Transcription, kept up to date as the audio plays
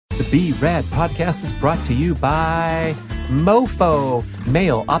Be Rad podcast is brought to you by Mofo,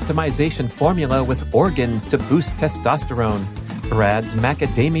 male optimization formula with organs to boost testosterone. Brad's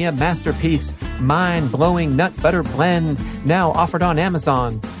Macadamia Masterpiece, mind-blowing nut butter blend, now offered on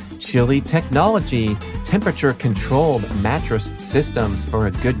Amazon. Chili Technology, temperature-controlled mattress systems for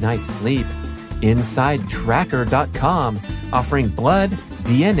a good night's sleep. InsideTracker.com, offering blood,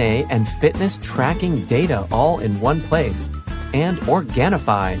 DNA, and fitness tracking data all in one place. And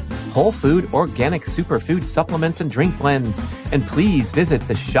Organifi, whole food organic superfood supplements and drink blends. And please visit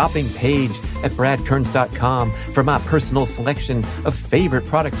the shopping page at bradkearns.com for my personal selection of favorite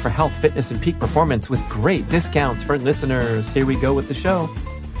products for health, fitness, and peak performance with great discounts for listeners. Here we go with the show.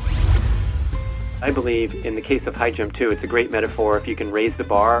 I believe in the case of high jump too, it's a great metaphor. If you can raise the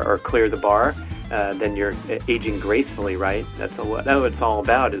bar or clear the bar, then you're aging gracefully, right? That's what it's all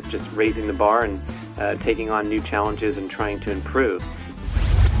about, is just raising the bar and taking on new challenges and trying to improve.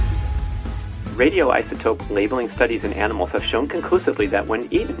 Radioisotope labeling studies in animals have shown conclusively that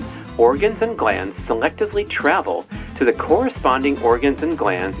when eaten, organs and glands selectively travel to the corresponding organs and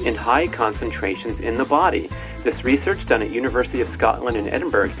glands in high concentrations in the body. This research done at University of Scotland in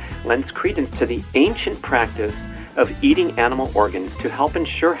Edinburgh lends credence to the ancient practice of eating animal organs to help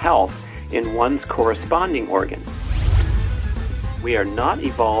ensure health in one's corresponding organs. We are not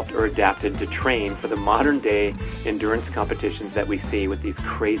evolved or adapted to train for the modern-day endurance competitions that we see with these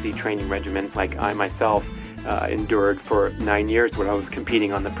crazy training regimens like I myself endured for 9 years when I was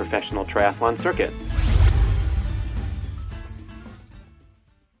competing on the professional triathlon circuit.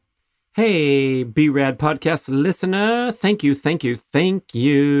 Hey, B-Rad podcast listener. Thank you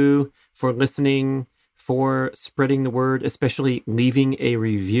for listening, for spreading the word, especially leaving a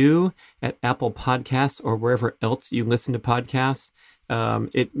review at Apple Podcasts or wherever else you listen to podcasts.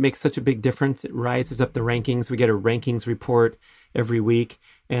 It makes such a big difference. It rises up the rankings. We get a rankings report every week,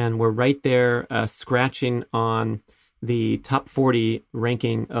 and we're right there scratching on the top 40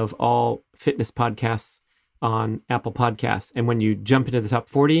 ranking of all fitness podcasts on Apple Podcasts. And when you jump into the top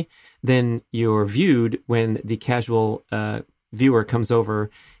 40, then you're viewed when the casual viewer comes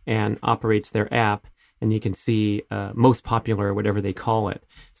over and operates their app, and you can see most popular, whatever they call it.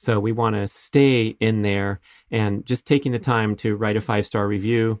 So we want to stay in there, and just taking the time to write a 5-star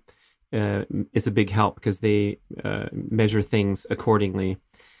review is a big help, because they measure things accordingly.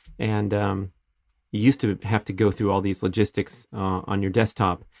 And you used to have to go through all these logistics on your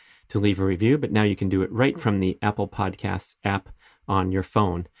desktop to leave a review, but now you can do it right from the Apple Podcasts app on your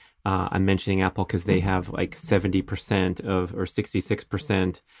phone. I'm mentioning Apple because they have like 70% of, or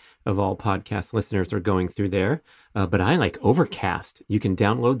 66% of all podcast listeners are going through there. But I like Overcast. You can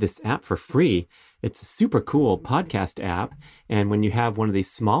download this app for free. It's a super cool podcast app. And when you have one of these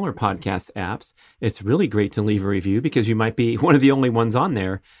smaller podcast apps, it's really great to leave a review, because you might be one of the only ones on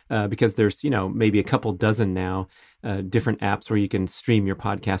there, because there's, maybe a couple dozen now, different apps where you can stream your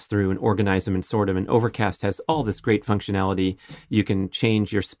podcast through and organize them and sort them. And Overcast has all this great functionality. You can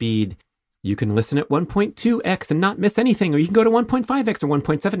change your speed. You can listen at 1.2x and not miss anything, or you can go to 1.5x or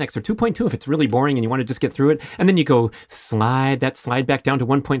 1.7x or 2.2 if it's really boring and you want to just get through it. And then you go slide back down to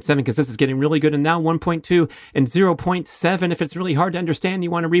 1.7 because this is getting really good. And now 1.2 and 0.7 if it's really hard to understand,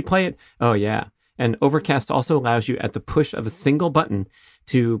 you want to replay it. Oh yeah. And Overcast also allows you at the push of a single button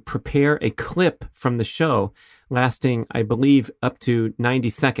to prepare a clip from the show lasting, I believe, up to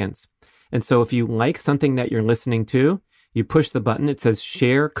 90 seconds. And so if you like something that you're listening to, you push the button, it says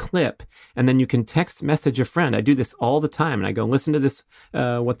share clip, and then you can text message a friend. I do this all the time, and I go, listen to this,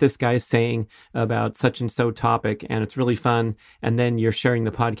 what this guy is saying about such and so topic, and it's really fun. And then you're sharing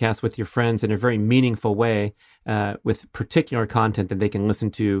the podcast with your friends in a very meaningful way, with particular content that they can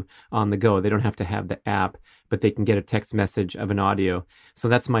listen to on the go. They don't have to have the app, but they can get a text message of an audio. So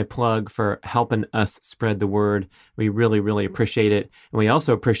that's my plug for helping us spread the word. We really, really appreciate it. And we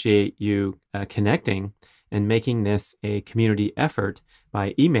also appreciate you connecting and making this a community effort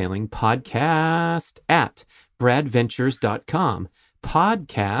by emailing podcast@bradventures.com.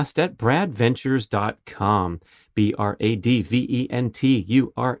 podcast@bradventures.com.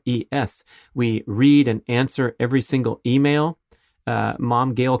 BRADVENTURES. We read and answer every single email.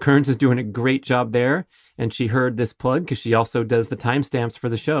 Mom Gail Kearns is doing a great job there, and she heard this plug because she also does the timestamps for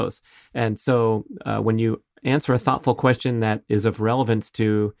the shows. And so when you answer a thoughtful question that is of relevance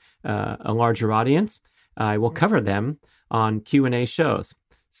to a larger audience, I will cover them on Q&A shows.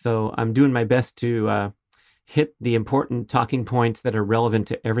 So I'm doing my best to hit the important talking points that are relevant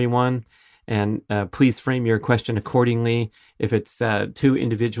to everyone. And please frame your question accordingly. If it's too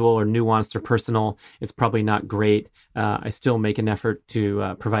individual or nuanced or personal, it's probably not great. I still make an effort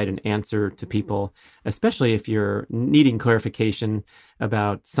to provide an answer to people, especially if you're needing clarification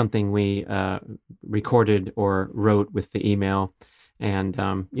about something we recorded or wrote with the email. And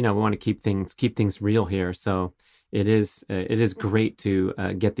we want to keep things real here. So it is great to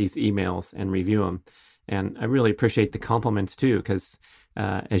get these emails and review them. And I really appreciate the compliments too, because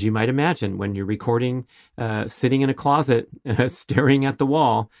as you might imagine, when you're recording, sitting in a closet, staring at the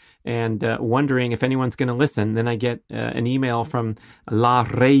wall, and wondering if anyone's going to listen, then I get an email from La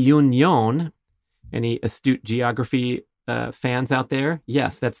Réunion. Any astute geography fans out there?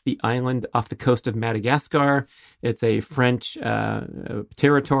 Yes, that's the island off the coast of Madagascar. It's a French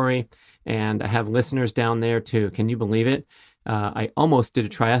territory, and I have listeners down there too. Can you believe it? I almost did a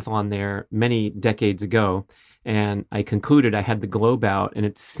triathlon there many decades ago, and I concluded I had the globe out, and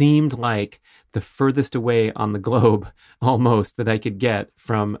it seemed like the furthest away on the globe almost that I could get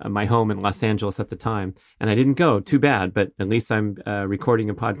from my home in Los Angeles at the time. And I didn't go, too bad, but at least I'm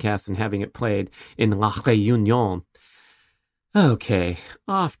recording a podcast and having it played in La Réunion. Okay,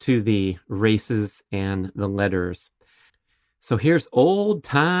 off to the races and the letters. So here's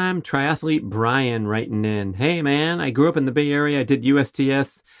old-time triathlete Brian writing in. Hey, man, I grew up in the Bay Area. I did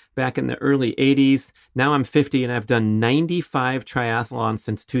USTS back in the early 80s. Now I'm 50, and I've done 95 triathlons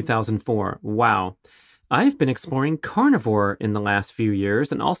since 2004. Wow. I've been exploring carnivore in the last few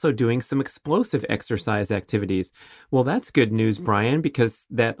years and also doing some explosive exercise activities. Well, that's good news, Brian, because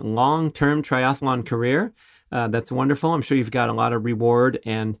that long-term triathlon career, that's wonderful. I'm sure you've got a lot of reward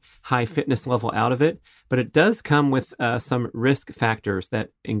and high fitness level out of it, but it does come with some risk factors,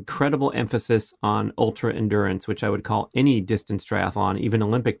 that incredible emphasis on ultra endurance, which I would call any distance triathlon, even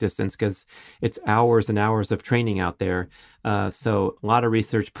Olympic distance, because it's hours and hours of training out there. So a lot of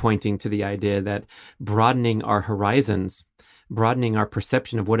research pointing to the idea that broadening our horizons, broadening our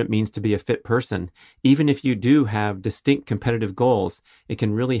perception of what it means to be a fit person, even if you do have distinct competitive goals, it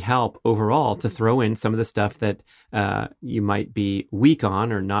can really help overall to throw in some of the stuff that you might be weak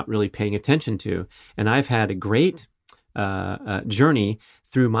on or not really paying attention to. And I've had a great journey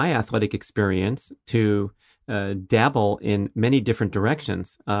through my athletic experience to dabble in many different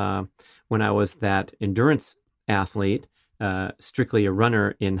directions. When I was that endurance athlete, strictly a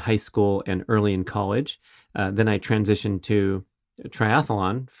runner in high school and early in college. Then I transitioned to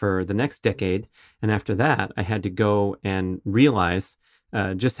triathlon for the next decade. And after that, I had to go and realize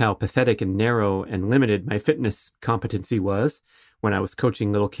just how pathetic and narrow and limited my fitness competency was when I was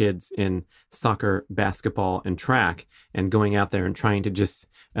coaching little kids in soccer, basketball, and track, and going out there and trying to just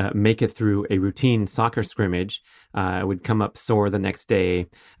make it through a routine soccer scrimmage. I would come up sore the next day.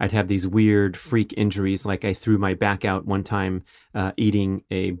 I'd have these weird freak injuries, like I threw my back out one time eating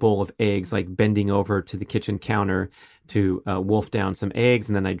a bowl of eggs, like bending over to the kitchen counter to wolf down some eggs,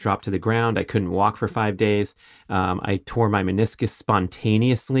 and then I dropped to the ground. I couldn't walk for 5 days. I tore my meniscus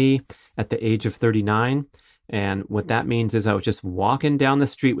spontaneously at the age of 39. And what that means is I was just walking down the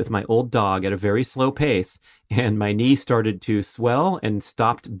street with my old dog at a very slow pace, and my knee started to swell and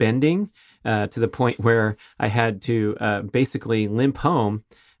stopped bending to the point where I had to basically limp home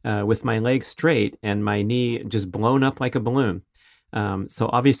with my legs straight and my knee just blown up like a balloon. So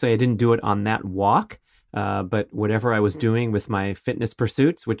obviously I didn't do it on that walk, but whatever I was doing with my fitness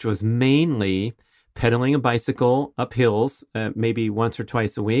pursuits, which was mainly pedaling a bicycle up hills, maybe once or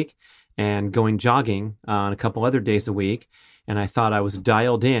twice a week, and going jogging on a couple other days a week. And I thought I was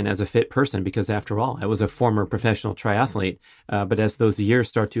dialed in as a fit person because, after all, I was a former professional triathlete. But as those years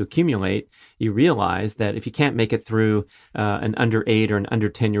start to accumulate, you realize that if you can't make it through an under 8 or an under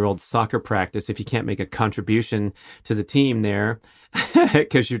 10-year-old soccer practice, if you can't make a contribution to the team there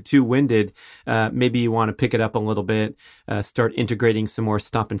because you're too winded, maybe you want to pick it up a little bit, start integrating some more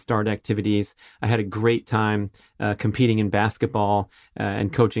stop and start activities. I had a great time competing in basketball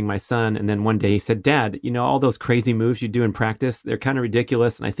and coaching my son. And then one day he said, "Dad, all those crazy moves you do in practice, they're kind of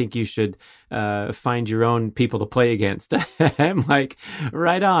ridiculous, and I think you should find your own people to play against." I'm like,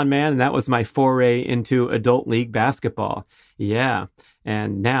 right on, man. And that was my foray into adult league basketball. Yeah.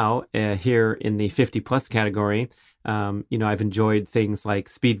 And now here in the 50 plus category, I've enjoyed things like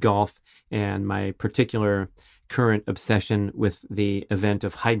speed golf and my particular current obsession with the event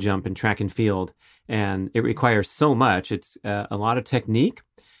of high jump and track and field. And it requires so much. It's a lot of technique.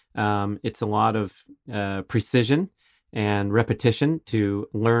 It's a lot of precision and repetition to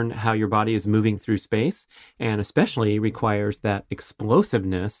learn how your body is moving through space, and especially requires that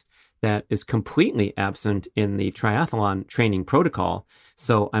explosiveness that is completely absent in the triathlon training protocol.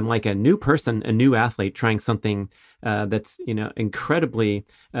 So I'm like a new person, a new athlete trying something that's incredibly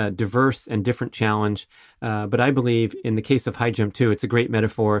diverse and different challenge. But I believe in the case of high jump too, it's a great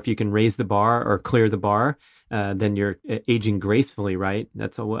metaphor. If you can raise the bar or clear the bar, then you're aging gracefully, right?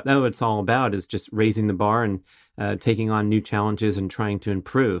 That's what it's all about, is just raising the bar and taking on new challenges and trying to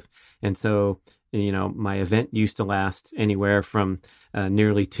improve. And so, my event used to last anywhere from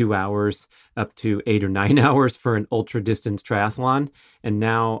nearly 2 hours up to 8 or 9 hours for an ultra distance triathlon. And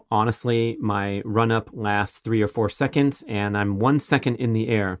now, honestly, my run up lasts 3 or 4 seconds and I'm 1 second in the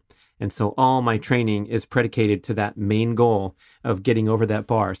air. And so all my training is predicated to that main goal of getting over that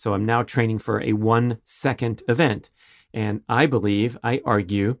bar. So I'm now training for a 1 second event. And I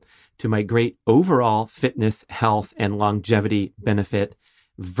argue, to my great overall fitness, health, and longevity benefit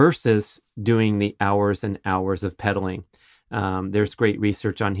versus doing the hours and hours of pedaling. There's great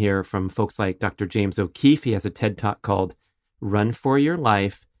research on here from folks like Dr. James O'Keefe. He has a TED Talk called Run for Your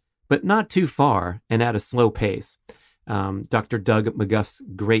Life, but not too far and at a slow pace. Dr. Doug McGuff's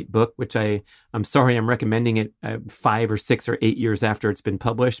great book, which I'm sorry I'm recommending it 5 or 6 or 8 years after it's been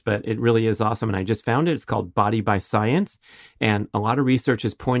published, but it really is awesome. And I just found it. It's called Body by Science. And a lot of research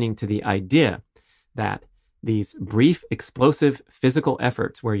is pointing to the idea that these brief, explosive physical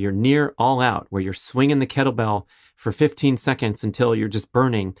efforts where you're near all out, where you're swinging the kettlebell for 15 seconds until you're just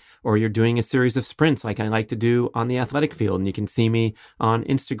burning, or you're doing a series of sprints like I like to do on the athletic field. And you can see me on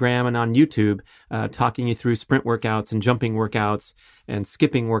Instagram and on YouTube talking you through sprint workouts and jumping workouts and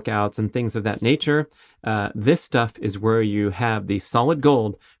skipping workouts and things of that nature. This stuff is where you have the solid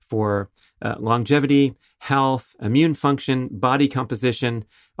gold for longevity, health, immune function, body composition.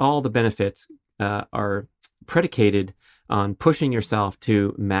 All the benefits are predicated on pushing yourself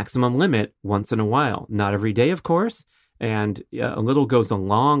to maximum limit once in a while. Not every day, of course, and a little goes a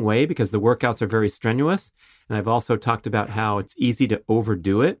long way because the workouts are very strenuous. And I've also talked about how it's easy to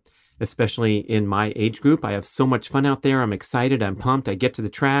overdo it, especially in my age group. I have so much fun out there. I'm excited. I'm pumped. I get to the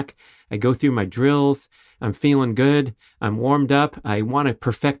track. I go through my drills. I'm feeling good. I'm warmed up. I want to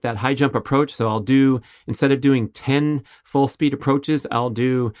perfect that high jump approach. So instead of doing 10 full speed approaches, I'll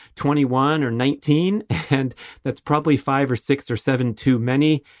do 21 or 19. And that's probably 5 or 6 or 7 too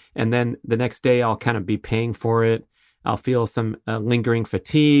many. And then the next day I'll kind of be paying for it. I'll feel some lingering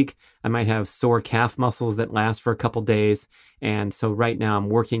fatigue. I might have sore calf muscles that last for a couple days. And so right now I'm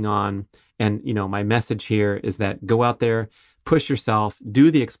working on, and my message here is that go out there, push yourself,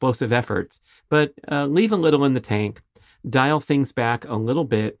 do the explosive efforts, but leave a little in the tank, dial things back a little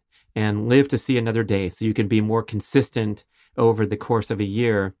bit, and live to see another day so you can be more consistent over the course of a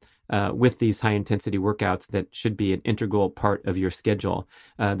year with these high-intensity workouts that should be an integral part of your schedule.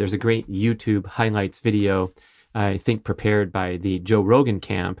 There's a great YouTube highlights video, I think prepared by the Joe Rogan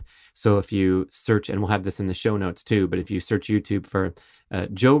camp. So if you search, and we'll have this in the show notes too, but if you search YouTube for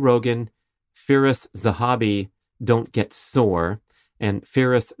Joe Rogan, Firas Zahabi, Don't Get Sore. And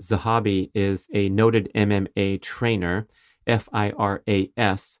Firas Zahabi is a noted MMA trainer,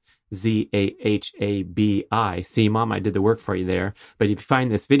 Firas Zahabi. See, Mom, I did the work for you there. But if you find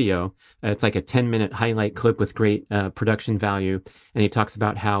this video, it's like a 10-minute highlight clip with great production value. And he talks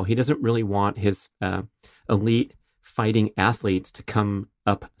about how he doesn't really want his elite fighting athletes to come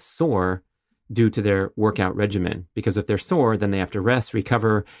up sore due to their workout regimen. Because if they're sore, then they have to rest,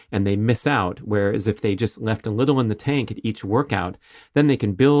 recover, and they miss out. Whereas if they just left a little in the tank at each workout, then they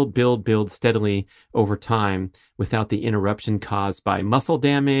can build steadily over time without the interruption caused by muscle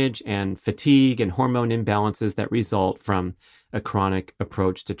damage and fatigue and hormone imbalances that result from a chronic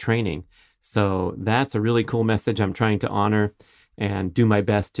approach to training. So that's a really cool message I'm trying to honor and do my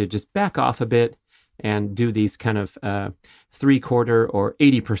best to just back off a bit and do these kind of 3/4 or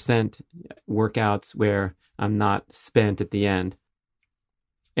 80% workouts where I'm not spent at the end.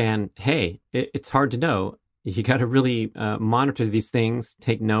 And hey, it's hard to know. You got to really monitor these things,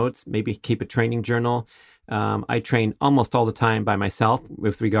 take notes, maybe keep a training journal. I train almost all the time by myself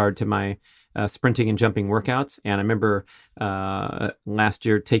with regard to my sprinting and jumping workouts. And I remember last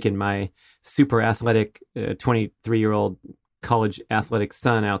year taking my super athletic 23-year-old college athletic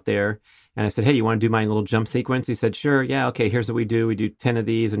son out there. And I said, hey, you want to do my little jump sequence? He said, sure. Yeah. Okay. Here's what we do. We do 10 of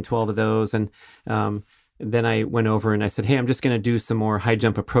these and 12 of those. And then I went over and I said, hey, I'm just going to do some more high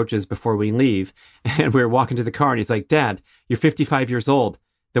jump approaches before we leave. And we were walking to the car and he's like, Dad, you're 55 years old.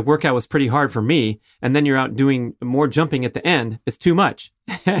 The workout was pretty hard for me. And then you're out doing more jumping at the end. It's too much.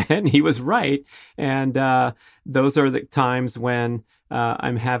 And he was right. And those are the times when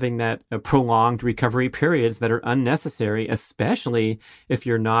I'm having that prolonged recovery periods that are unnecessary, especially if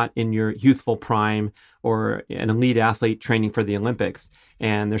you're not in your youthful prime or an elite athlete training for the Olympics.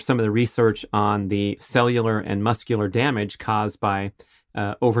 And there's some of the research on the cellular and muscular damage caused by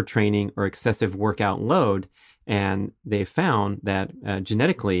overtraining or excessive workout load. And they found that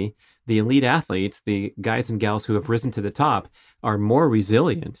genetically, the elite athletes, the guys and gals who have risen to the top, are more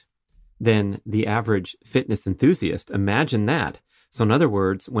resilient than the average fitness enthusiast. Imagine that. So in other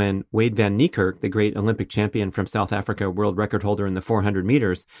words, when Wade van Niekerk, the great Olympic champion from South Africa, world record holder in the 400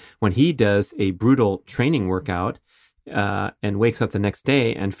 meters, when he does a brutal training workout and wakes up the next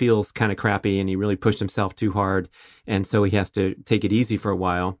day and feels kind of crappy and he really pushed himself too hard, and so he has to take it easy for a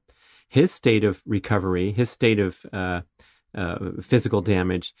while, his state of recovery, his state of physical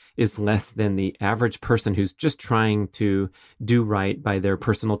damage is less than the average person who's just trying to do right by their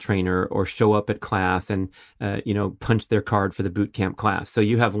personal trainer or show up at class and, punch their card for the boot camp class. So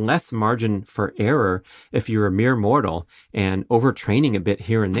you have less margin for error if you're a mere mortal, and overtraining a bit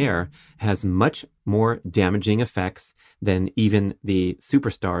here and there has much more damaging effects than even the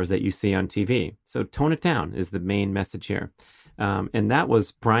superstars that you see on TV. So tone it down is the main message here. And that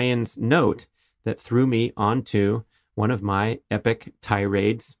was Brian's note that threw me onto one of my epic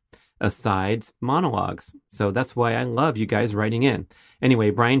tirades, asides, monologues. So that's why I love you guys writing in. Anyway,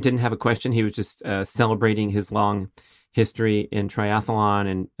 Brian didn't have a question. He was just celebrating his long history in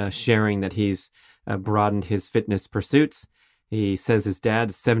triathlon and sharing that he's broadened his fitness pursuits. He says his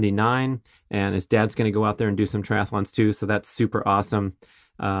dad's 79 and his dad's going to go out there and do some triathlons too. So that's super awesome.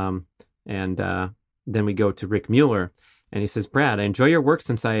 And then we go to Rick Mueller. And he says, Brad, I enjoy your work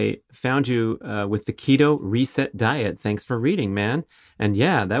since I found you with the Keto Reset Diet. Thanks for reading, man. And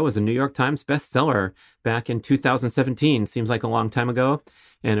yeah, that was a New York Times bestseller back in 2017. Seems like a long time ago.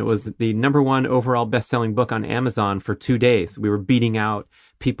 And it was the #1 overall best-selling book on Amazon for 2 days. We were beating out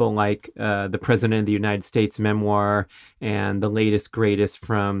people like the President of the United States memoir and the latest greatest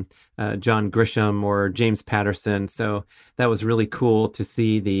from John Grisham or James Patterson. So that was really cool to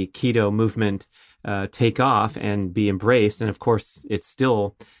see the keto movement take off and be embraced. And of course, it's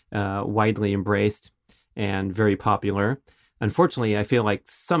still widely embraced and very popular. Unfortunately, I feel like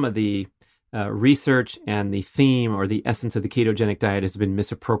some of the research and the theme or the essence of the ketogenic diet has been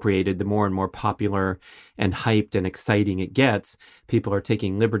misappropriated. The more and more popular and hyped and exciting it gets, people are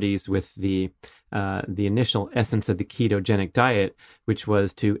taking liberties with the initial essence of the ketogenic diet, which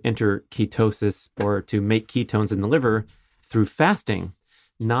was to enter ketosis or to make ketones in the liver through fasting,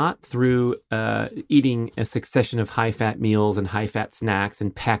 not through eating a succession of high-fat meals and high-fat snacks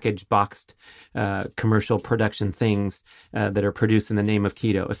and packaged, boxed commercial production things that are produced in the name of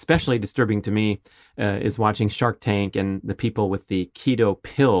keto. Especially disturbing to me is watching Shark Tank and the people with the keto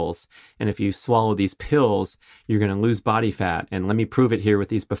pills. And if you swallow these pills, you're going to lose body fat. And let me prove it here with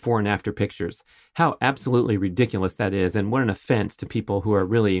these before and after pictures. How absolutely ridiculous that is, and what an offense to people who are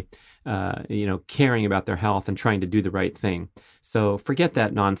really caring about their health and trying to do the right thing. So forget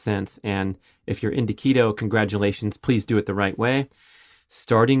that nonsense. And if you're into keto, congratulations. Please do it the right way.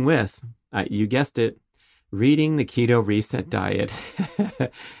 Starting with, you guessed it, reading the Keto Reset Diet.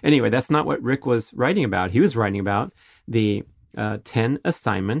 Anyway, that's not what Rick was writing about. He was writing about the 10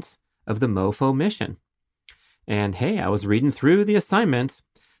 assignments of the MoFo mission. And hey, I was reading through the assignments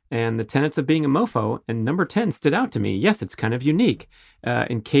and the tenets of being a mofo, and number 10 stood out to me. Yes, it's kind of unique.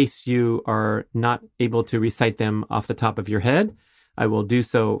 In case you are not able to recite them off the top of your head, I will do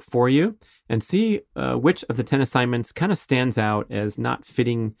so for you and see which of the 10 assignments kind of stands out as not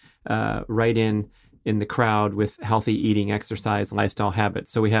fitting right in the crowd with healthy eating, exercise, lifestyle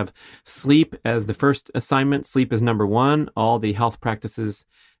habits. So we have sleep as the first assignment. Sleep is number 1. All the health practices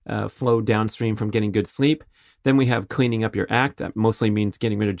flow downstream from getting good sleep. Then we have cleaning up your act. That mostly means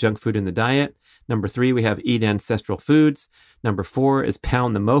getting rid of junk food in the diet. Number 3, we have eat ancestral foods. Number 4 is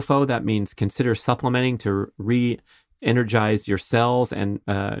pound the mofo. That means consider supplementing to re-energize your cells and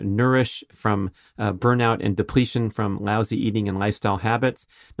nourish from burnout and depletion from lousy eating and lifestyle habits.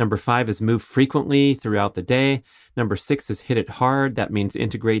 Number 5 is move frequently throughout the day. Number 6 is hit it hard. That means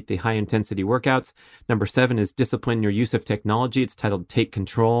integrate the high intensity workouts. Number 7 is discipline your use of technology. It's titled Take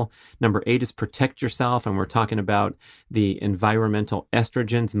Control. Number 8 is protect yourself. And we're talking about the environmental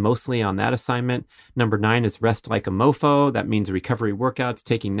estrogens mostly on that assignment. Number 9 is rest like a mofo. That means recovery workouts,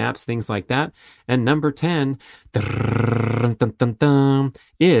 taking naps, things like that. And number 10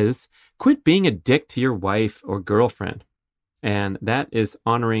 is quit being a dick to your wife or girlfriend. And that is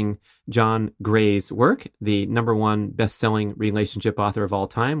honoring John Gray's work, the #1 best-selling relationship author of all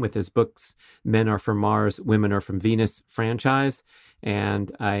time, with his books Men Are From Mars, Women Are From Venus franchise.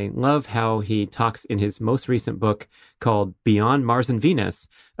 And I love how he talks in his most recent book called Beyond Mars and Venus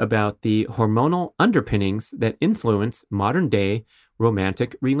about the hormonal underpinnings that influence modern day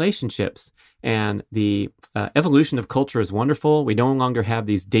romantic relationships. And the evolution of culture is wonderful. We no longer have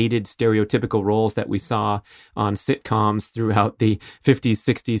these dated stereotypical roles that we saw on sitcoms throughout the 50s,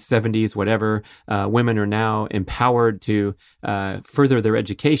 60s, 70s, whatever. Women are now empowered to further their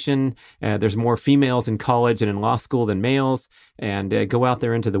education. There's more females in college and in law school than males, and go out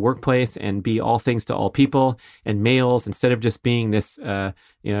there into the workplace and be all things to all people. And males, instead of just being this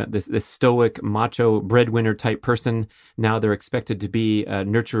this stoic, macho breadwinner type person, now they're expected to be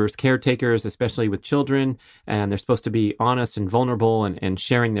nurturers, caretakers, especially with children, and they're supposed to be honest and vulnerable and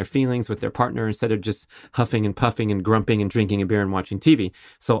sharing their feelings with their partner instead of just huffing and puffing and grumping and drinking a beer and watching TV.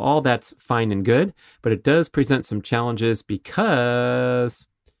 So all that's fine and good, but it does present some challenges because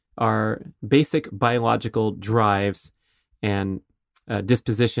our basic biological drives and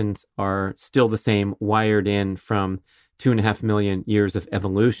dispositions are still the same, wired in from 2.5 million years of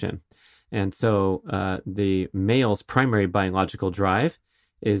evolution. And so the male's primary biological drive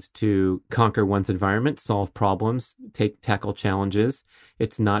is to conquer one's environment, solve problems, tackle challenges.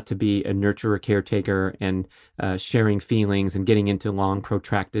 It's not to be a nurturer, caretaker, and sharing feelings and getting into long,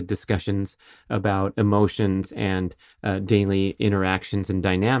 protracted discussions about emotions and daily interactions and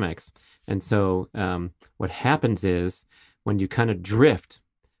dynamics. And so what happens is when you kind of drift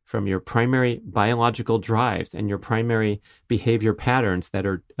from your primary biological drives and your primary behavior patterns that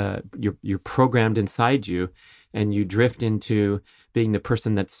are you're programmed inside you, and you drift into being the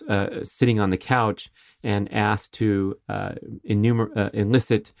person that's sitting on the couch and asked to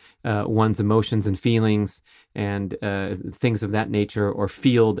elicit one's emotions and feelings and things of that nature, or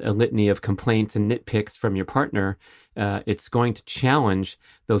field a litany of complaints and nitpicks from your partner, it's going to challenge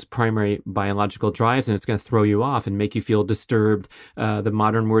those primary biological drives, and it's going to throw you off and make you feel disturbed. The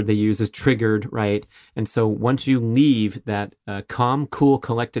modern word they use is triggered, right? And so once you leave that calm, cool,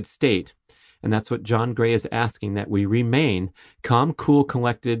 collected state, and that's what John Gray is asking, that we remain calm, cool,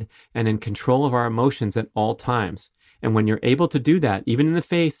 collected, and in control of our emotions at all times. And when you're able to do that, even in the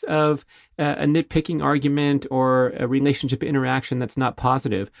face of a nitpicking argument or a relationship interaction that's not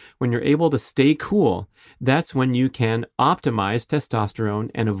positive, when you're able to stay cool, that's when you can optimize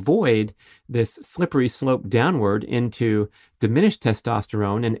testosterone and avoid this slippery slope downward into diminished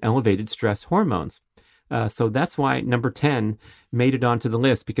testosterone and elevated stress hormones. So that's why number 10 made it onto the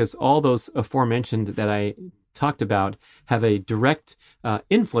list, because all those aforementioned that I talked about have a direct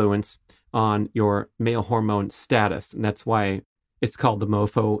influence on your male hormone status. And that's why it's called the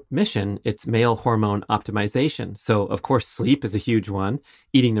MOFO mission. It's male hormone optimization. So, of course, sleep is a huge one,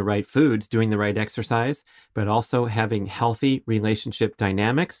 eating the right foods, doing the right exercise, but also having healthy relationship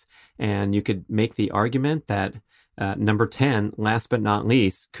dynamics. And you could make the argument that number 10, last but not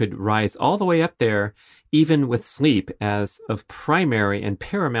least, could rise all the way up there, even with sleep, as of primary and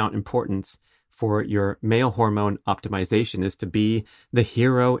paramount importance for your male hormone optimization, is to be the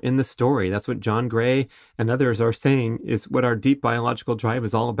hero in the story. That's what John Gray and others are saying is what our deep biological drive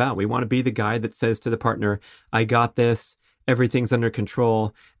is all about. We want to be the guy that says to the partner, I got this. Everything's under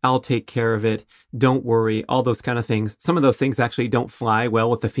control. I'll take care of it. Don't worry. All those kind of things. Some of those things actually don't fly well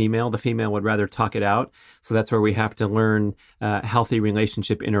with the female. The female would rather talk it out. So that's where we have to learn healthy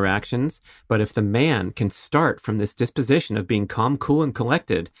relationship interactions. But if the man can start from this disposition of being calm, cool, and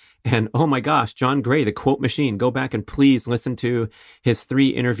collected, and oh my gosh, John Gray, the quote machine, go back and please listen to his 3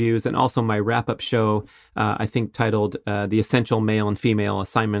 interviews and also my wrap-up show, I think titled The Essential Male and Female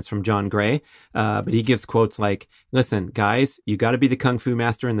Assignments from John Gray. But he gives quotes like, listen, guys, you got to be the kung fu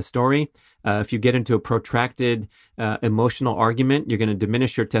master in the story. If you get into a protracted emotional argument, you're going to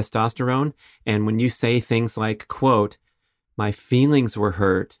diminish your testosterone. And when you say things like, quote, my feelings were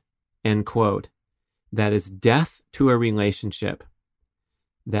hurt, end quote, that is death to a relationship.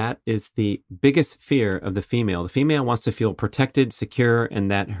 That is the biggest fear of the female. The female wants to feel protected, secure, and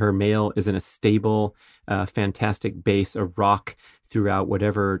that her male is in a stable, fantastic base, a rock throughout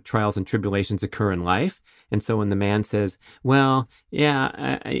whatever trials and tribulations occur in life. And so when the man says, well,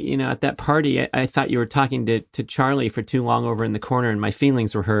 yeah, at that party, I thought you were talking to Charlie for too long over in the corner and my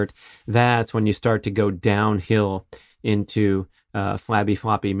feelings were hurt, that's when you start to go downhill into flabby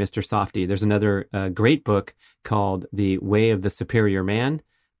floppy Mr. Softy. There's another great book called The Way of the Superior Man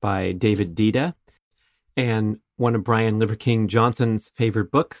by David Dida, and one of Brian Liver King Johnson's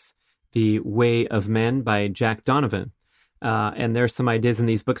favorite books, The Way of Men by Jack Donovan. And there's some ideas in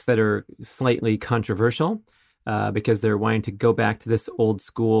these books that are slightly controversial, because they're wanting to go back to this old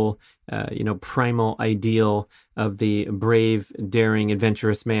school, primal ideal of the brave, daring,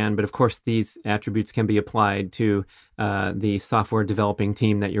 adventurous man. But of course, these attributes can be applied to the software developing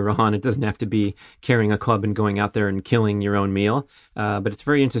team that you're on. It doesn't have to be carrying a club and going out there and killing your own meal. But it's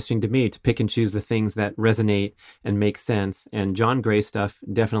very interesting to me to pick and choose the things that resonate and make sense. And John Gray's stuff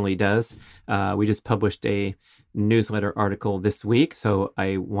definitely does. We just published a newsletter article this week, so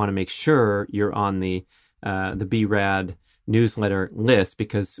I want to make sure you're on the BRAD newsletter list,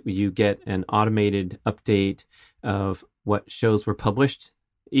 because you get an automated update of what shows were published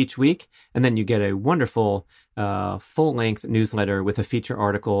each week, and then you get a wonderful full-length newsletter with a feature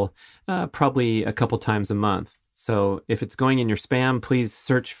article probably a couple times a month. So if it's going in your spam, please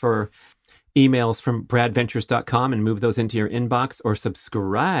search for emails from bradventures.com and move those into your inbox, or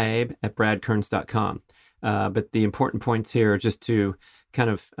subscribe at bradkearns.com. But the important points here are just to kind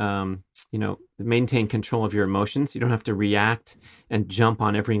of, maintain control of your emotions. You don't have to react and jump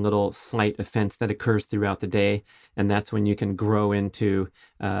on every little slight offense that occurs throughout the day. And that's when you can grow into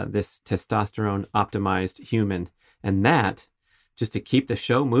this testosterone optimized human. And that, just to keep the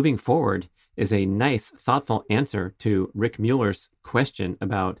show moving forward, is a nice, thoughtful answer to Rick Mueller's question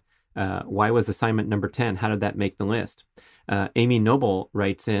about why was assignment number 10? How did that make the list? Amy Noble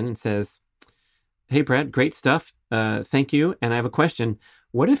writes in and says, "Hey, Brad, great stuff. Thank you. And I have a question.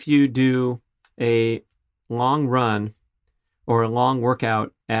 What if you do a long run or a long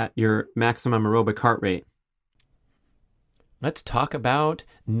workout at your maximum aerobic heart rate?" Let's talk about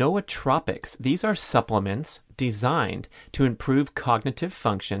nootropics. These are supplements designed to improve cognitive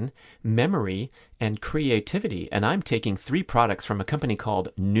function, memory, and creativity. And I'm taking 3 products from a company called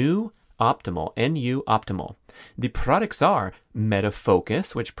New Optimal, NU Optimal. The products are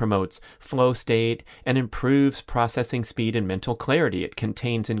MetaFocus, which promotes flow state and improves processing speed and mental clarity. It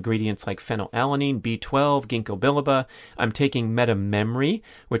contains ingredients like phenylalanine, B12, ginkgo biloba. I'm taking MetaMemory,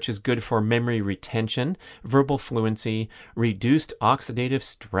 which is good for memory retention, verbal fluency, reduced oxidative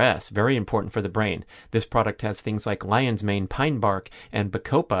stress, very important for the brain. This product has things like lion's mane, pine bark, and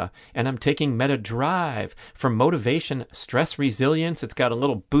bacopa. And I'm taking MetaDrive for motivation, stress resilience. It's got a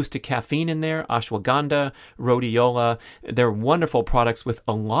little boost of caffeine in there, ashwagandha, rhodiola. They're wonderful products with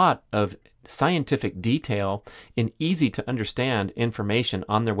a lot of scientific detail in easy to understand information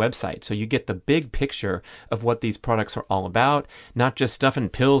on their website. So you get the big picture of what these products are all about, not just stuffing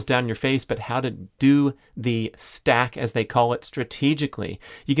pills down your face, but how to do the stack, as they call it, strategically.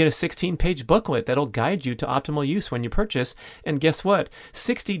 You get a 16-page booklet that'll guide you to optimal use when you purchase. And guess what?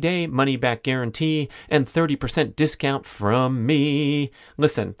 60-day money-back guarantee and 30% discount from me.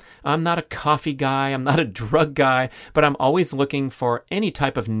 Listen, I'm not a coffee guy, I'm not a drug guy, but I'm always looking for any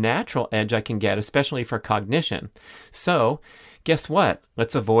type of natural edge I can get, especially for cognition. So guess what?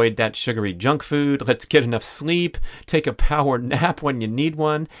 Let's avoid that sugary junk food. Let's get enough sleep, take a power nap when you need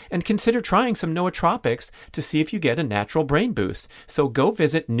one, and consider trying some nootropics to see if you get a natural brain boost. So go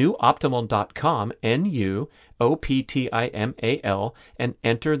visit newoptimal.com, NUOPTIMAL, and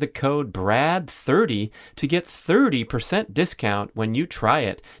enter the code BRAD30 to get 30% discount when you try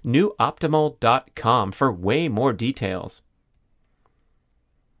it. Newoptimal.com for way more details.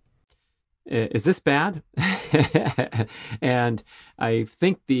 Is this bad? And I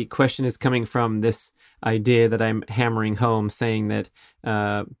think the question is coming from this idea that I'm hammering home, saying that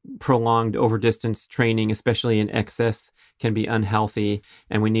prolonged over-distance training, especially in excess, can be unhealthy,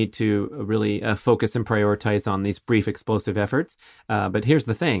 and we need to really focus and prioritize on these brief explosive efforts. But here's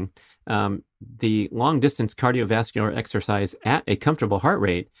the thing. The long-distance cardiovascular exercise at a comfortable heart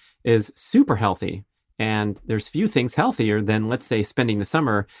rate is super healthy. And there's few things healthier than, let's say, spending the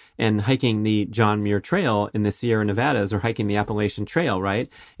summer and hiking the John Muir Trail in the Sierra Nevadas, or hiking the Appalachian Trail, right?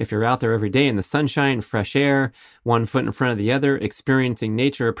 If you're out there every day in the sunshine, fresh air, one foot in front of the other, experiencing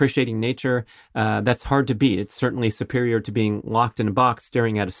nature, appreciating nature, that's hard to beat. It's certainly superior to being locked in a box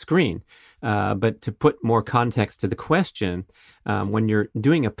staring at a screen. But to put more context to the question, when you're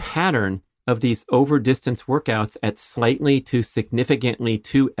doing a pattern of these over-distance workouts at slightly to significantly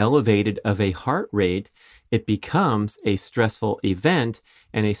too elevated of a heart rate, it becomes a stressful event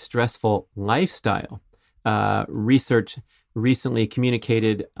and a stressful lifestyle. Research recently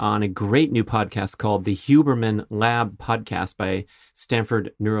communicated on a great new podcast called the Huberman Lab podcast by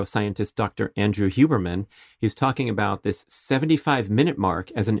Stanford neuroscientist Dr. Andrew Huberman. He's talking about this 75-minute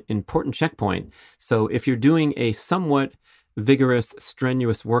mark as an important checkpoint. So if you're doing a somewhat vigorous,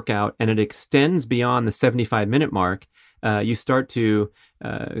 strenuous workout and it extends beyond the 75-minute mark, you start to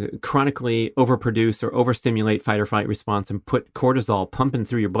chronically overproduce or overstimulate fight or flight response and put cortisol pumping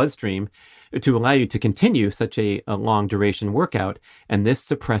through your bloodstream to allow you to continue such a long duration workout. And this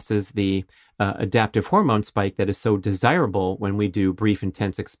suppresses the adaptive hormone spike that is so desirable when we do brief,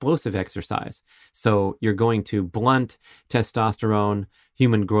 intense, explosive exercise. So you're going to blunt testosterone,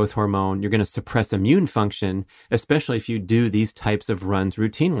 human growth hormone. You're going to suppress immune function, especially if you do these types of runs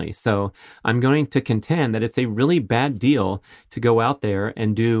routinely. So I'm going to contend that it's a really bad deal to go out there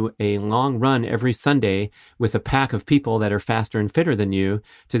and do a long run every Sunday with a pack of people that are faster and fitter than you,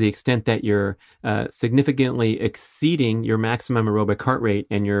 to the extent that you're significantly exceeding your maximum aerobic heart rate,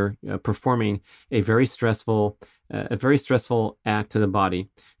 and you're performing a very stressful act to the body.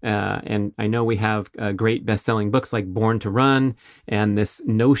 And I know we have great best-selling books like Born to Run, and this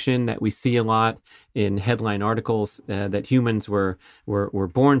notion that we see a lot in headline articles that humans were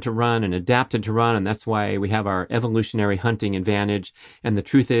born to run and adapted to run, and that's why we have our evolutionary hunting advantage. And the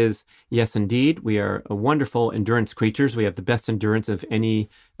truth is, yes, indeed, we are wonderful endurance creatures. We have the best endurance of any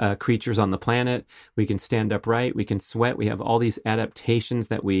creatures on the planet. We can stand upright. We can sweat. We have all these adaptations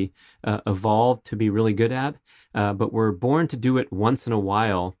that we evolved to be really good at. But we're born to do it once in a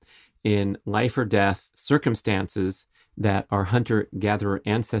while in life or death circumstances that our hunter-gatherer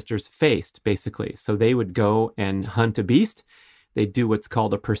ancestors faced, basically. So they would go and hunt a beast. They'd do what's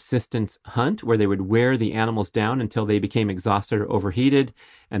called a persistence hunt, where they would wear the animals down until they became exhausted or overheated,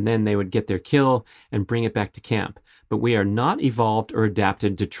 and then they would get their kill and bring it back to camp. But we are not evolved or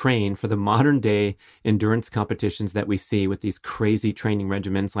adapted to train for the modern day endurance competitions that we see with these crazy training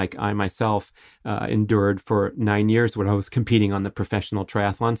regimens, like I myself endured for 9 years when I was competing on the professional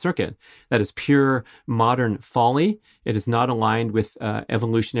triathlon circuit. That is pure modern folly. It is not aligned with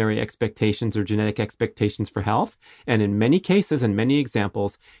evolutionary expectations or genetic expectations for health. And in many cases and many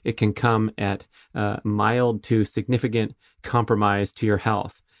examples, it can come at mild to significant compromise to your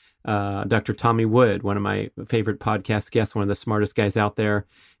health. Dr. Tommy Wood, one of my favorite podcast guests, one of the smartest guys out there,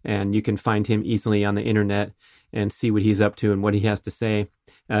 and you can find him easily on the internet and see what he's up to and what he has to say.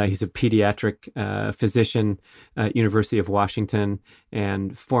 He's a pediatric physician at University of Washington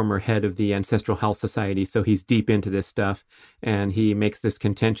and former head of the Ancestral Health Society, so he's deep into this stuff. And he makes this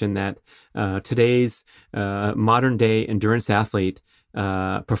contention that today's modern-day endurance athlete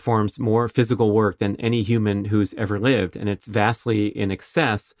performs more physical work than any human who's ever lived, and it's vastly in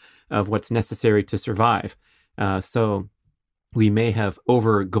excess of what's necessary to survive. So we may have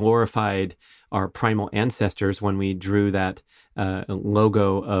over-glorified our primal ancestors when we drew that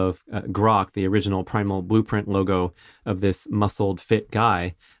logo of Grok, the original Primal Blueprint logo of this muscled, fit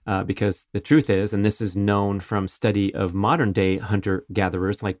guy, because the truth is, and this is known from study of modern-day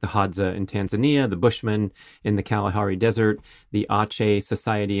hunter-gatherers like the Hadza in Tanzania, the Bushmen in the Kalahari Desert, the Aceh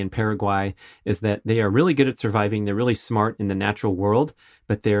Society in Paraguay, is that they are really good at surviving. They're really smart in the natural world,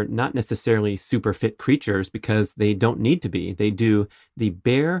 but they're not necessarily super fit creatures because they don't need to be. They do the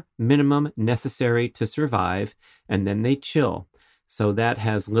bare minimum necessary to survive, and then they chill. So that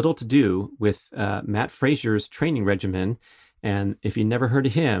has little to do with Matt Fraser's training regimen. And if you never heard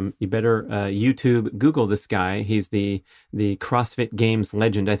of him, you better YouTube, Google this guy. He's the CrossFit Games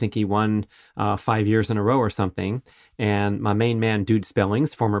legend. I think he won 5 years in a row or something. And my main man, Dude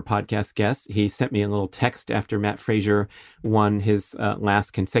Spellings, former podcast guest, he sent me a little text after Matt Fraser won his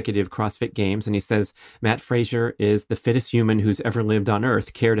last consecutive CrossFit Games. And he says, Matt Fraser is the fittest human who's ever lived on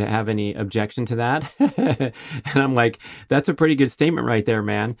Earth. Care to have any objection to that? And I'm like, that's a pretty good statement right there,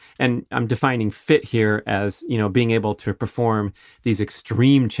 man. And I'm defining fit here as, being able to perform these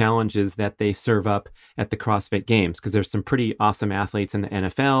extreme challenges that they serve up at the CrossFit Games, because there's some pretty awesome athletes in the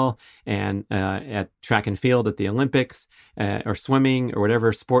NFL and at track and field at the Olympics or swimming or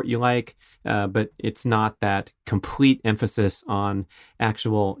whatever sport you like, but it's not that complete emphasis on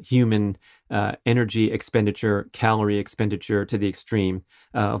actual human energy expenditure, calorie expenditure to the extreme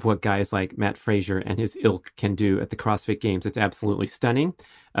of what guys like Matt Fraser and his ilk can do at the CrossFit Games. It's absolutely stunning.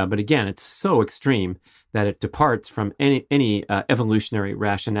 But again, it's so extreme that it departs from any evolutionary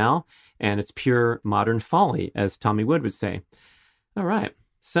rationale, and it's pure modern folly, as Tommy Wood would say. All right,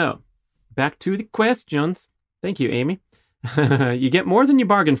 so back to the questions. Thank you, Amy. You get more than you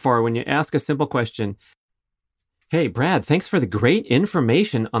bargain for when you ask a simple question. Hey, Brad, thanks for the great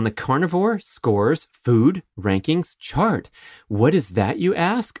information on the Carnivore Scores Food Rankings chart. What is that, you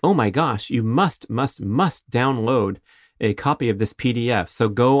ask? Oh my gosh, you must download a copy of this PDF. So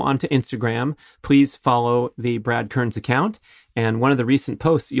go onto Instagram. Please follow the Brad Kearns account. And one of the recent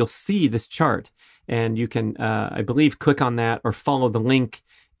posts, you'll see this chart. And you can, I believe, click on that or follow the link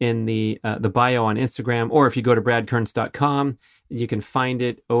in the bio on Instagram, or if you go to bradkearns.com, you can find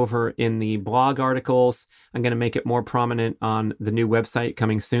it over in the blog articles. I'm going to make it more prominent on the new website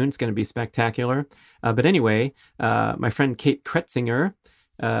coming soon. It's going to be spectacular. But anyway, my friend Kate Kretzinger,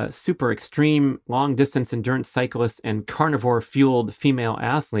 super extreme long distance endurance cyclist and carnivore fueled female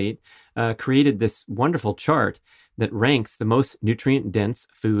athlete, created this wonderful chart that ranks the most nutrient dense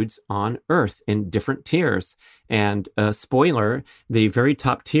foods on Earth in different tiers. And spoiler, the very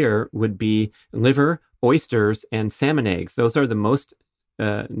top tier would be liver, oysters, and salmon eggs. Those are the most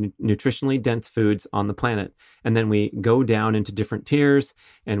nutritionally dense foods on the planet. And then we go down into different tiers,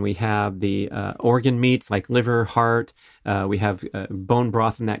 and we have the organ meats like liver, heart. We have bone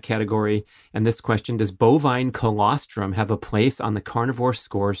broth in that category. And this question, does bovine colostrum have a place on the carnivore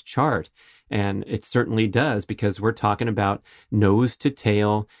scores chart? And it certainly does, because we're talking about nose to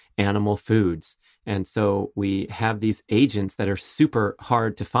tail animal foods. And so we have these agents that are super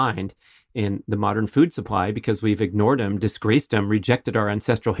hard to find in the modern food supply because we've ignored them, disgraced them, rejected our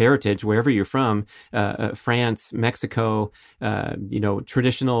ancestral heritage, wherever you're from, France, Mexico,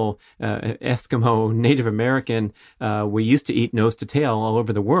 traditional Eskimo, Native American. We used to eat nose to tail all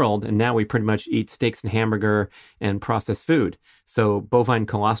over the world, and now we pretty much eat steaks and hamburger and processed food. So bovine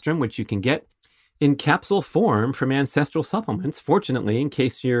colostrum, which you can get in capsule form from ancestral supplements, fortunately, in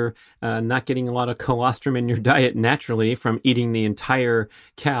case you're not getting a lot of colostrum in your diet naturally from eating the entire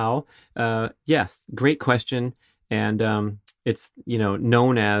cow. Yes, great question. And it's,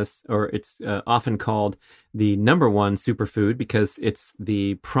 known as, or it's often called the number one superfood because it's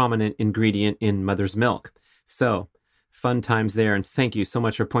the prominent ingredient in mother's milk. So fun times there. And thank you so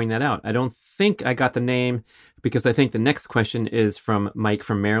much for pointing that out. I don't think I got the name because I think the next question is from Mike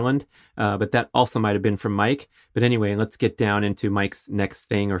from Maryland, but that also might have been from Mike. But anyway, let's get down into Mike's next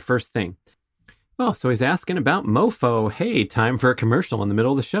thing or first thing. Oh, so he's asking about MoFo. Hey, time for a commercial in the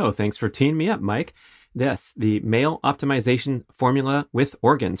middle of the show. Thanks for teeing me up, Mike. Yes, the male optimization formula with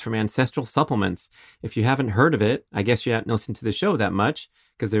organs from Ancestral Supplements. If you haven't heard of it, I guess you haven't listened to the show that much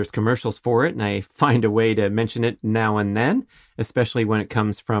because there's commercials for it, and I find a way to mention it now and then, especially when it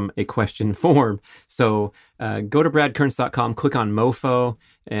comes from a question form. So go to bradkearns.com, click on MoFo,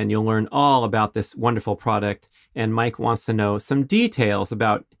 and you'll learn all about this wonderful product. And Mike wants to know some details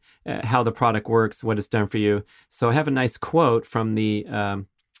about how the product works, what it's done for you. So I have a nice quote from the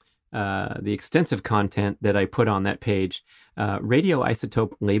extensive content that I put on that page.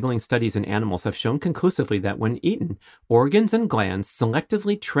 Radioisotope labeling studies in animals have shown conclusively that when eaten, organs and glands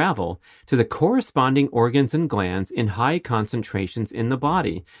selectively travel to the corresponding organs and glands in high concentrations in the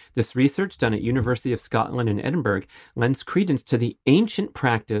body. This research done at University of Scotland in Edinburgh lends credence to the ancient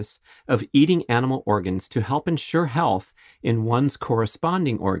practice of eating animal organs to help ensure health in one's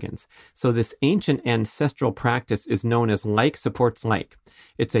corresponding organs. So this ancient ancestral practice is known as like supports like.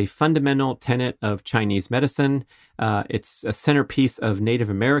 It's a fundamental tenet of Chinese medicine. It's a centerpiece of Native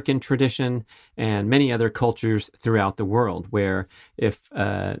American tradition and many other cultures throughout the world, where if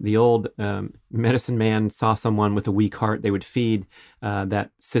the old medicine man saw someone with a weak heart, they would feed that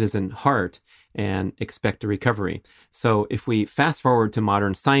citizen heart and expect a recovery. So if we fast forward to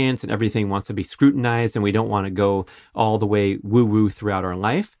modern science and everything wants to be scrutinized and we don't want to go all the way woo-woo throughout our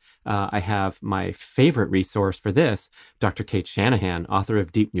life, I have my favorite resource for this, Dr. Kate Shanahan, author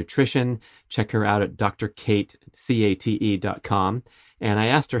of Deep Nutrition. Check her out at drkate.com. And I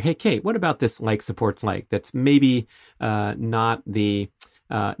asked her, hey, Kate, what about this like supports like? That's maybe not the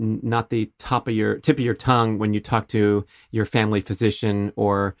tip of your tongue when you talk to your family physician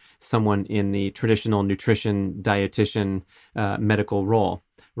or someone in the traditional nutrition dietitian medical role,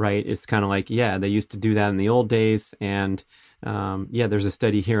 right? It's kind of like, yeah, they used to do that in the old days, and there's a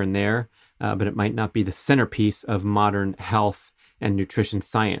study here and there, but it might not be the centerpiece of modern health and nutrition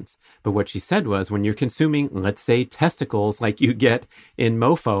science. But what she said was, when you're consuming, let's say, testicles like you get in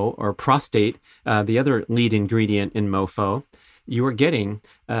MoFo, or prostate, the other lead ingredient in MoFo, you are getting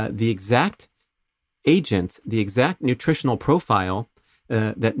the exact agents, the exact nutritional profile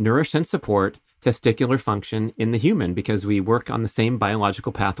that nourish and support testicular function in the human, because we work on the same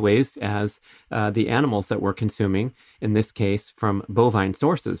biological pathways as the animals that we're consuming, in this case from bovine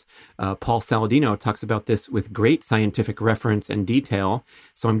sources. Paul Saladino talks about this with great scientific reference and detail,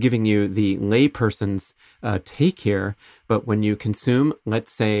 so I'm giving you the layperson's take here. But when you consume,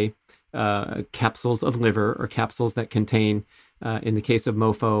 let's say, capsules of liver, or capsules that contain, in the case of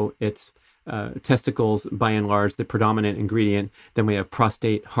MoFo, it's testicles, by and large, the predominant ingredient. Then we have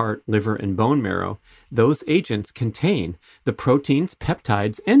prostate, heart, liver, and bone marrow. Those agents contain the proteins,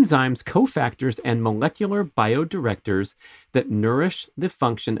 peptides, enzymes, cofactors, and molecular biodirectors that nourish the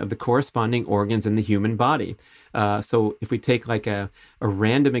function of the corresponding organs in the human body. So if we take like a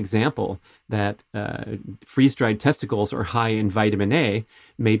random example that freeze-dried testicles are high in vitamin A,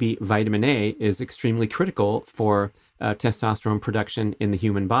 maybe vitamin A is extremely critical for testosterone production in the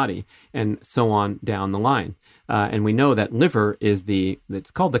human body, and so on down the line. And we know that liver is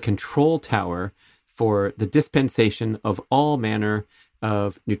it's called the control tower for the dispensation of all manner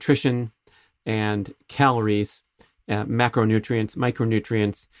of nutrition and calories, macronutrients,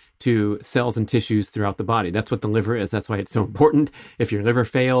 micronutrients to cells and tissues throughout the body. That's what the liver is. That's why it's so important. If your liver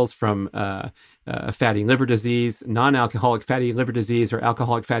fails from fatty liver disease, non-alcoholic fatty liver disease, or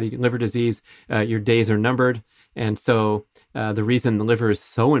alcoholic fatty liver disease, your days are numbered. And so the reason the liver is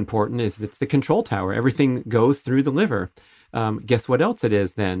so important is it's the control tower. Everything goes through the liver. Guess what else it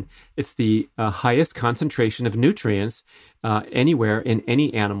is then? It's the highest concentration of nutrients anywhere in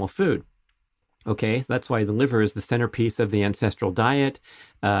any animal food. Okay, so that's why the liver is the centerpiece of the ancestral diet.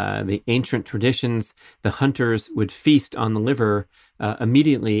 The ancient traditions, the hunters would feast on the liver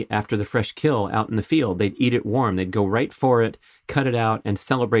immediately after the fresh kill out in the field. They'd eat it warm. They'd go right for it, cut it out, and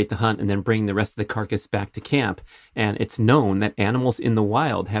celebrate the hunt, and then bring the rest of the carcass back to camp. And it's known that animals in the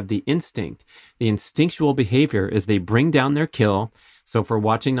wild have the instinct, the instinctual behavior as they bring down their kill. So if we're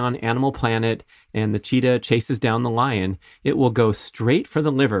watching on Animal Planet and the cheetah chases down the lion, it will go straight for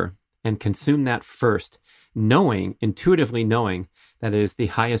the liver and consume that first, intuitively knowing that it is the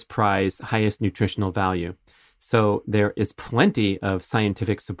highest prize, highest nutritional value. So there is plenty of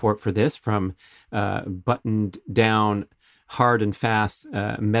scientific support for this from buttoned down, hard and fast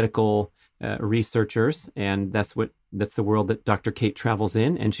medical researchers, and that's the world that Dr. Kate travels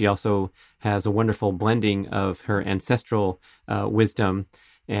in. And she also has a wonderful blending of her ancestral wisdom,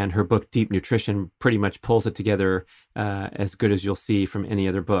 and her book, Deep Nutrition, pretty much pulls it together as good as you'll see from any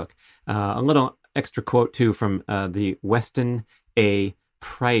other book. A little extra quote, too, from the Weston A.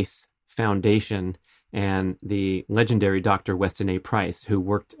 Price Foundation and the legendary Dr. Weston A. Price, who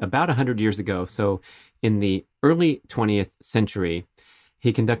worked about 100 years ago. So in the early 20th century,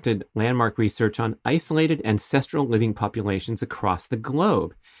 he conducted landmark research on isolated ancestral living populations across the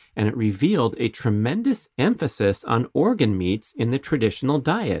globe, and it revealed a tremendous emphasis on organ meats in the traditional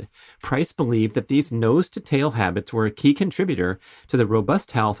diet. Price believed that these nose-to-tail habits were a key contributor to the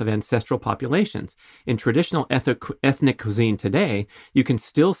robust health of ancestral populations. In traditional ethnic cuisine today, you can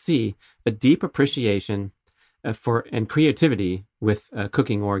still see a deep appreciation for and creativity with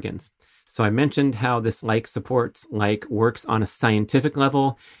cooking organs. So I mentioned how this supports works on a scientific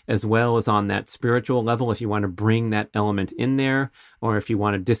level as well as on that spiritual level. If you want to bring that element in there, or if you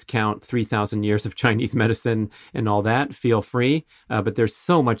want to discount 3,000 years of Chinese medicine and all that, feel free. But there's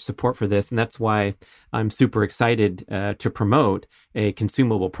so much support for this, and that's why I'm super excited to promote a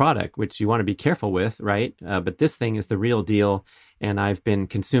consumable product, which you want to be careful with, right? But this thing is the real deal. And I've been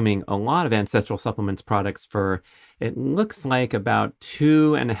consuming a lot of ancestral supplements products for, it looks like about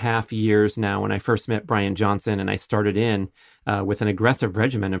 2.5 years now. When I first met Brian Johnson, and I started in with an aggressive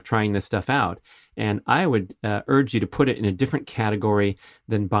regimen of trying this stuff out. And I would urge you to put it in a different category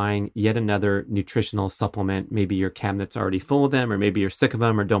than buying yet another nutritional supplement. Maybe your cabinet's already full of them, or maybe you're sick of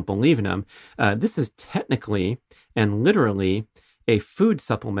them or don't believe in them. This is technically and literally a food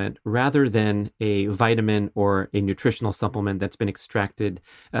supplement rather than a vitamin or a nutritional supplement that's been extracted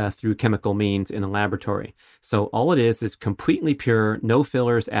through chemical means in a laboratory. So all it is completely pure, no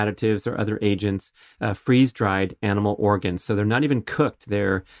fillers, additives, or other agents, freeze-dried animal organs. So they're not even cooked.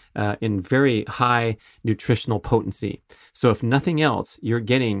 They're in very high nutritional potency. So if nothing else, you're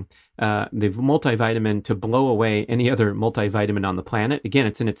getting the multivitamin to blow away any other multivitamin on the planet. Again,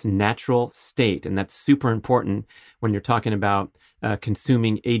 it's in its natural state, and that's super important when you're talking about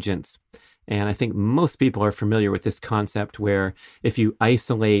consuming agents. And I think most people are familiar with this concept where if you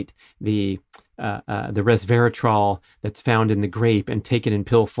isolate the resveratrol that's found in the grape and take it in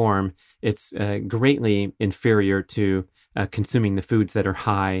pill form, it's greatly inferior to consuming the foods that are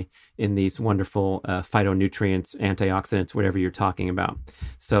high in these wonderful phytonutrients, antioxidants, whatever you're talking about.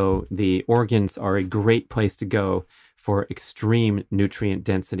 So the organs are a great place to go for extreme nutrient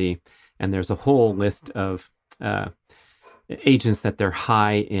density. And there's a whole list of agents that they're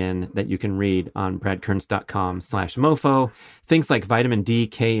high in that you can read on bradkearns.com/mofo. Things like vitamin D,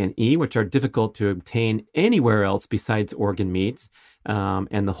 K, and E, which are difficult to obtain anywhere else besides organ meats.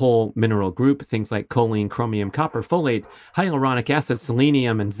 and the whole mineral group, things like choline, chromium, copper, folate, hyaluronic acid,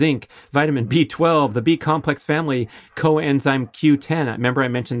 selenium, and zinc, vitamin B12, the B complex family, coenzyme Q10. Remember I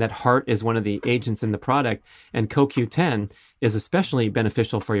mentioned that heart is one of the agents in the product, and CoQ10 is especially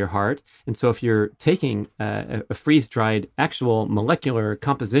beneficial for your heart. And so if you're taking a freeze-dried actual molecular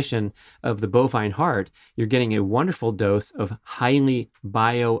composition of the bovine heart, you're getting a wonderful dose of highly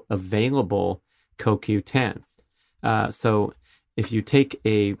bioavailable CoQ10. So if you take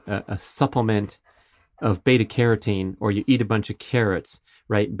a supplement of beta carotene, or you eat a bunch of carrots,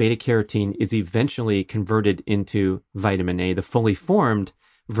 right? Beta carotene is eventually converted into vitamin A, the fully formed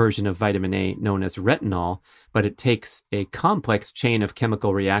version of vitamin A known as retinol, but it takes a complex chain of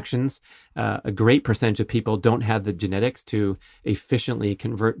chemical reactions. A great percentage of people don't have the genetics to efficiently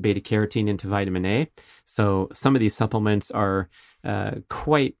convert beta carotene into vitamin A. So some of these supplements are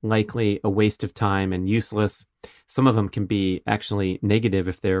quite likely a waste of time and useless. Some of them can be actually negative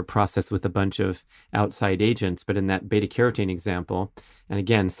if they're processed with a bunch of outside agents. But in that beta carotene example, and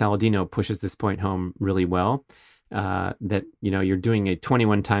again, Saladino pushes this point home really well, that, you're doing a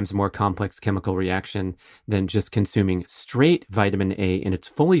 21 times more complex chemical reaction than just consuming straight vitamin A in its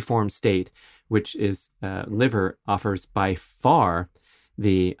fully formed state, which is liver offers by far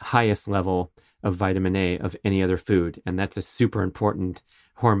the highest level of vitamin A of any other food. And that's a super important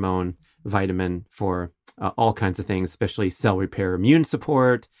hormone vitamin for all kinds of things, especially cell repair, immune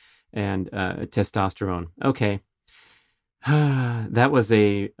support, and testosterone. Okay. That was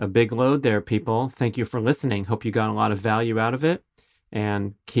a big load there, people. Thank you for listening. Hope you got a lot of value out of it.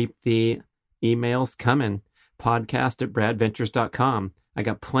 And keep the emails coming. podcast@bradventures.com. I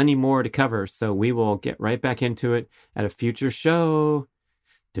got plenty more to cover, so we will get right back into it at a future show.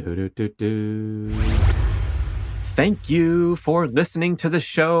 Thank you for listening to the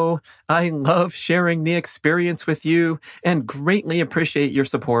show. I love sharing the experience with you and greatly appreciate your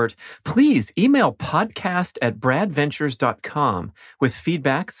support. Please email podcast@bradventures.com with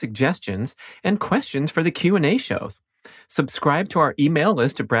feedback, suggestions, and questions for the Q&A shows. Subscribe to our email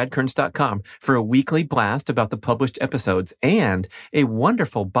list at bradkearns.com for a weekly blast about the published episodes and a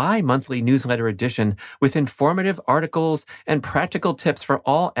wonderful bi-monthly newsletter edition with informative articles and practical tips for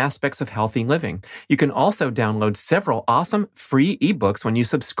all aspects of healthy living. You can also download several awesome free ebooks when you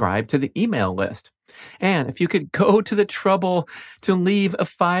subscribe to the email list. And if you could go to the trouble to leave a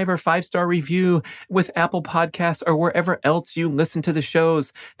 5 or 5-star review with Apple Podcasts or wherever else you listen to the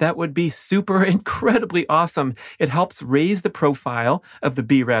shows, that would be super incredibly awesome. It helps raise the profile of the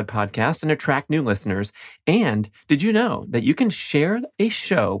B-Rad podcast and attract new listeners. And did you know that you can share a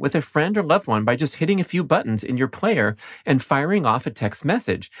show with a friend or loved one by just hitting a few buttons in your player and firing off a text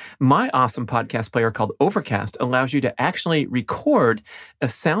message? My awesome podcast player called Overcast allows you to actually record a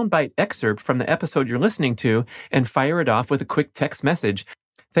soundbite excerpt from the episode you're listening to and fire it off with a quick text message.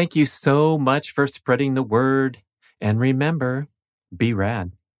 Thank you so much for spreading the word. And remember, be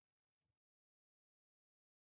rad.